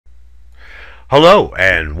Hello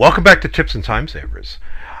and welcome back to Tips and Time Savers.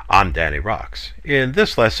 I'm Danny Rocks. In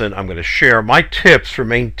this lesson, I'm going to share my tips for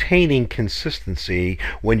maintaining consistency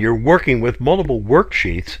when you're working with multiple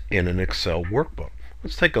worksheets in an Excel workbook.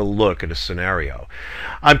 Let's take a look at a scenario.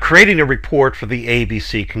 I'm creating a report for the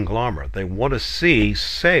ABC conglomerate. They want to see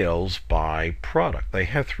sales by product. They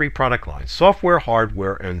have 3 product lines: software,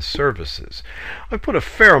 hardware, and services. I put a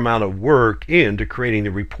fair amount of work into creating the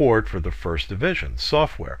report for the first division,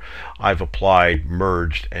 software. I've applied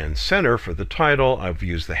merged and center for the title. I've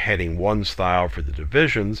used the heading 1 style for the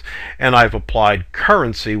divisions, and I've applied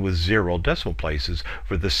currency with 0 decimal places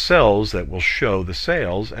for the cells that will show the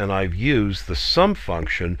sales, and I've used the sum function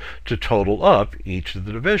to total up each of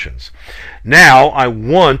the divisions. Now I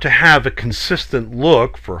want to have a consistent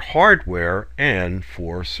look for hardware and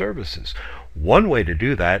for services. One way to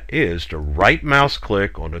do that is to right mouse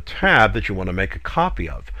click on a tab that you want to make a copy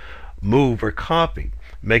of. Move or copy.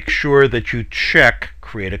 Make sure that you check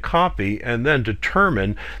create a copy and then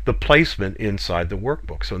determine the placement inside the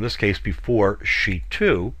workbook. So in this case, before sheet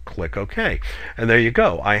 2, click OK. And there you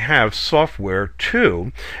go. I have software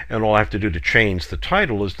 2, and all I have to do to change the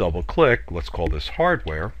title is double click. Let's call this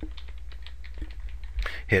hardware.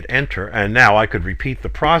 Hit enter, and now I could repeat the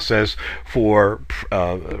process for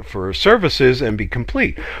services and be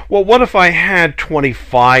complete. Well, what if I had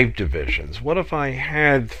 25 divisions? What if I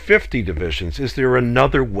had 50 divisions? Is there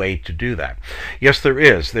another way to do that? Yes, there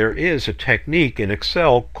is. There is a technique in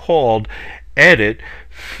Excel called Edit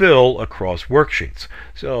Fill Across Worksheets.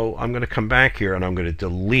 So I'm going to come back here and I'm going to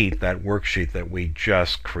delete that worksheet that we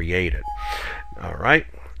just created. All right.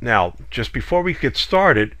 Now, just before we get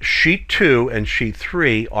started, sheet 2 and sheet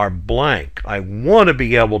 3 are blank. I want to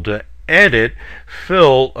be able to edit,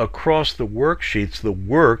 fill across the worksheets the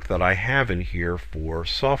work that I have in here for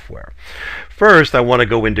software. First, I want to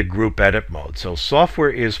go into group edit mode. So software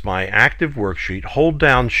is my active worksheet. Hold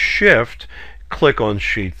down Shift, click on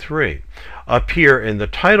sheet 3. Up here in the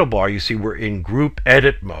title bar, you see we're in group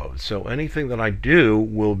edit mode. So anything that I do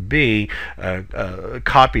will be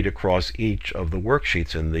copied across each of the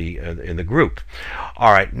worksheets in the group.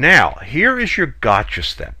 All right, now here is your gotcha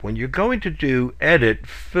step. When you're going to do edit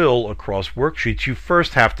fill across worksheets, you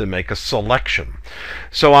first have to make a selection.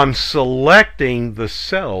 So I'm selecting the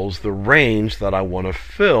cells, the range that I want to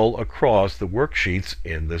fill across the worksheets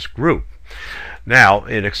in this group. Now,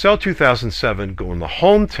 in Excel 2007, go in the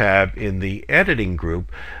Home tab in the Editing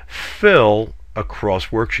group, Fill Across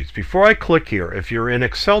Worksheets. Before I click here, if you're in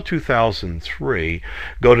Excel 2003,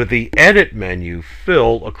 go to the Edit menu,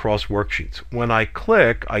 Fill Across Worksheets. When I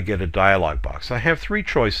click, I get a dialog box. I have 3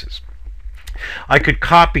 choices. I could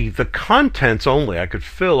copy the contents only. I could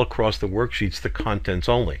fill across the worksheets the contents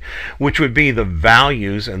only, which would be the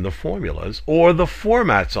values and the formulas, or the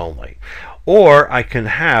formats only. Or I can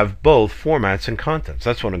have both formats and contents.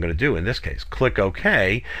 That's what I'm going to do in this case. Click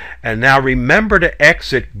OK. And now remember to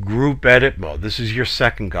exit group edit mode. This is your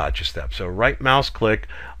second gotcha step. So right mouse click,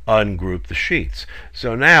 ungroup the sheets.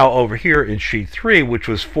 So now over here in sheet 3, which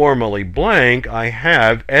was formerly blank, I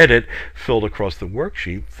have edit filled across the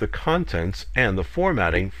worksheet, the contents, and the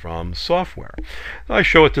formatting from software. I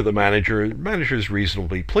show it to the manager. The manager is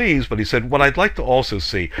reasonably pleased, but he said, what I'd like to also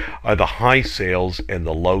see are the high sales and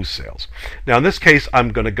the low sales. Now in this case, I'm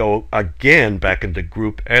going to go again back into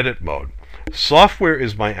group edit mode. Software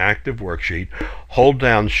is my active worksheet. Hold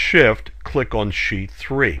down Shift, click on sheet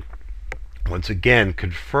 3. Once again,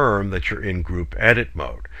 confirm that you're in group edit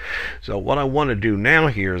mode. So what I want to do now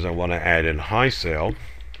here is I want to add in high sale,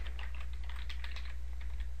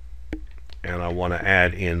 and I want to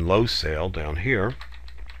add in low sale down here.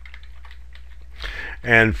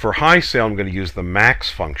 And for high sale, I'm going to use the max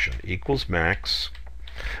function, equals max,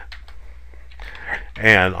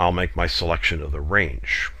 and I'll make my selection of the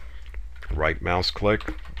range. Right mouse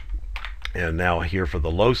click, and now here for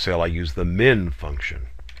the low sale, I use the min function.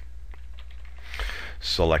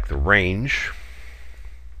 Select the range,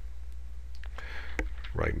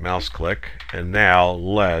 right mouse click, and now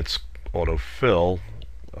let's autofill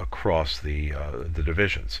across the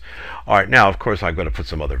divisions. All right, now of course I'm going to put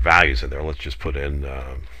some other values in there. Let's just put in,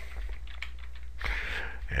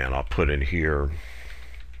 and I'll put in here,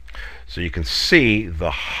 so you can see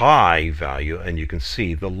the high value and you can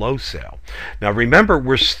see the low sale. Now remember,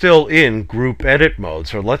 we're still in group edit mode,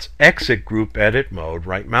 so let's exit group edit mode,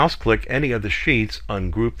 right mouse click any of the sheets,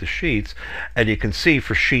 ungroup the sheets, and you can see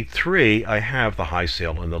for sheet 3 I have the high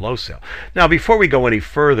sale and the low sale. Now before we go any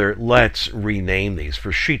further, let's rename these.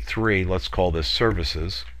 For sheet 3, let's call this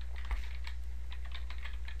services.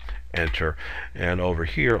 Enter, and over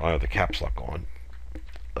here I have the caps lock on.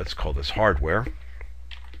 Let's call this hardware.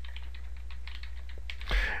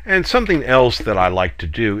 And something else that I like to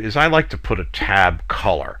do is I like to put a tab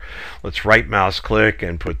color. Let's right mouse click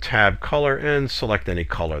and put tab color and select any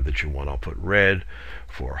color that you want. I'll put red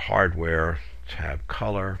for hardware, tab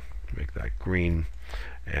color, make that green.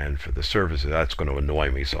 And for the surfaces, that's going to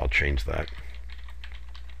annoy me, so I'll change that.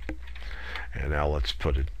 And now let's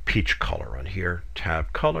put a peach color on here,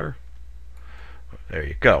 tab color. There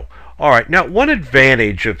you go. All right, now one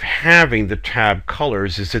advantage of having the tab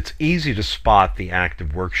colors is it's easy to spot the active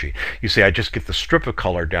worksheet. You see, I just get the strip of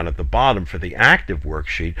color down at the bottom for the active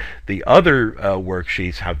worksheet. The other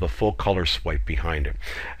worksheets have the full color swipe behind it.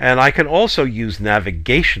 And I can also use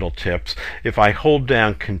navigational tips. If I hold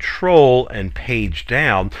down Control and page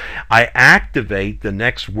down, I activate the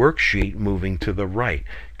next worksheet moving to the right.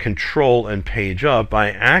 Control and page up, I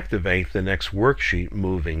activate the next worksheet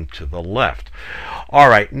moving to the left. All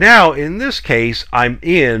right, now in this case, I'm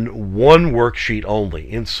in one worksheet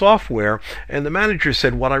only in software, and the manager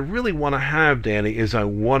said, what I really want to have, Danny, is I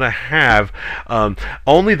want to have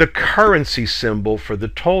only the currency symbol for the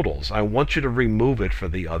totals. I want you to remove it for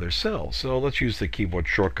the other cells. So let's use the keyboard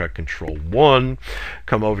shortcut Control 1,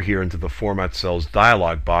 come over here into the Format Cells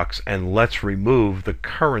dialog box, and let's remove the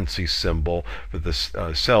currency symbol for the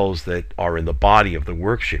cells that are in the body of the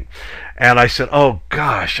worksheet. And I said, oh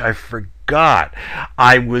gosh, I forgot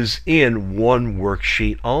I was in one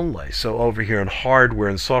worksheet only. So over here in hardware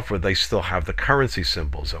and software, they still have the currency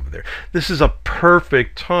symbols over there. This is a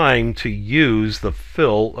perfect time to use the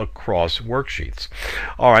Fill Across Worksheets.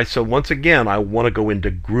 All right, so once again, I want to go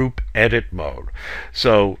into group edit mode.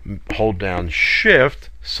 So hold down Shift,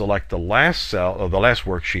 select the last cell or the last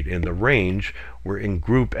worksheet in the range. We're in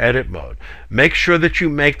group edit mode. Make sure that you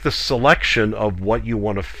make the selection of what you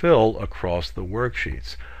want to fill across the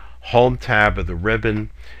worksheets. Home tab of the ribbon,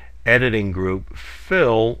 editing group,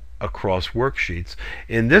 Fill Across Worksheets.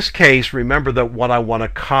 In this case, remember that what I want to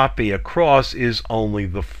copy across is only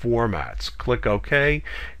the formats. Click OK,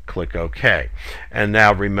 click OK. And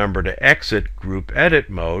now remember to exit group edit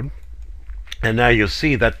mode. And now you'll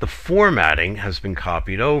see that the formatting has been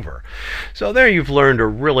copied over. So there you've learned a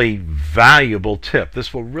really valuable tip.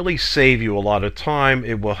 This will really save you a lot of time.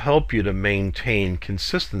 It will help you to maintain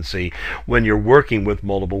consistency when you're working with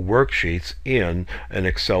multiple worksheets in an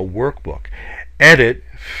Excel workbook. Edit,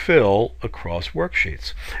 fill across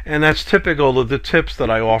worksheets. And that's typical of the tips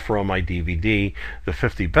that I offer on my DVD, the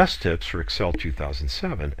 50 Best Tips for Excel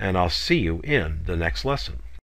 2007. And I'll see you in the next lesson.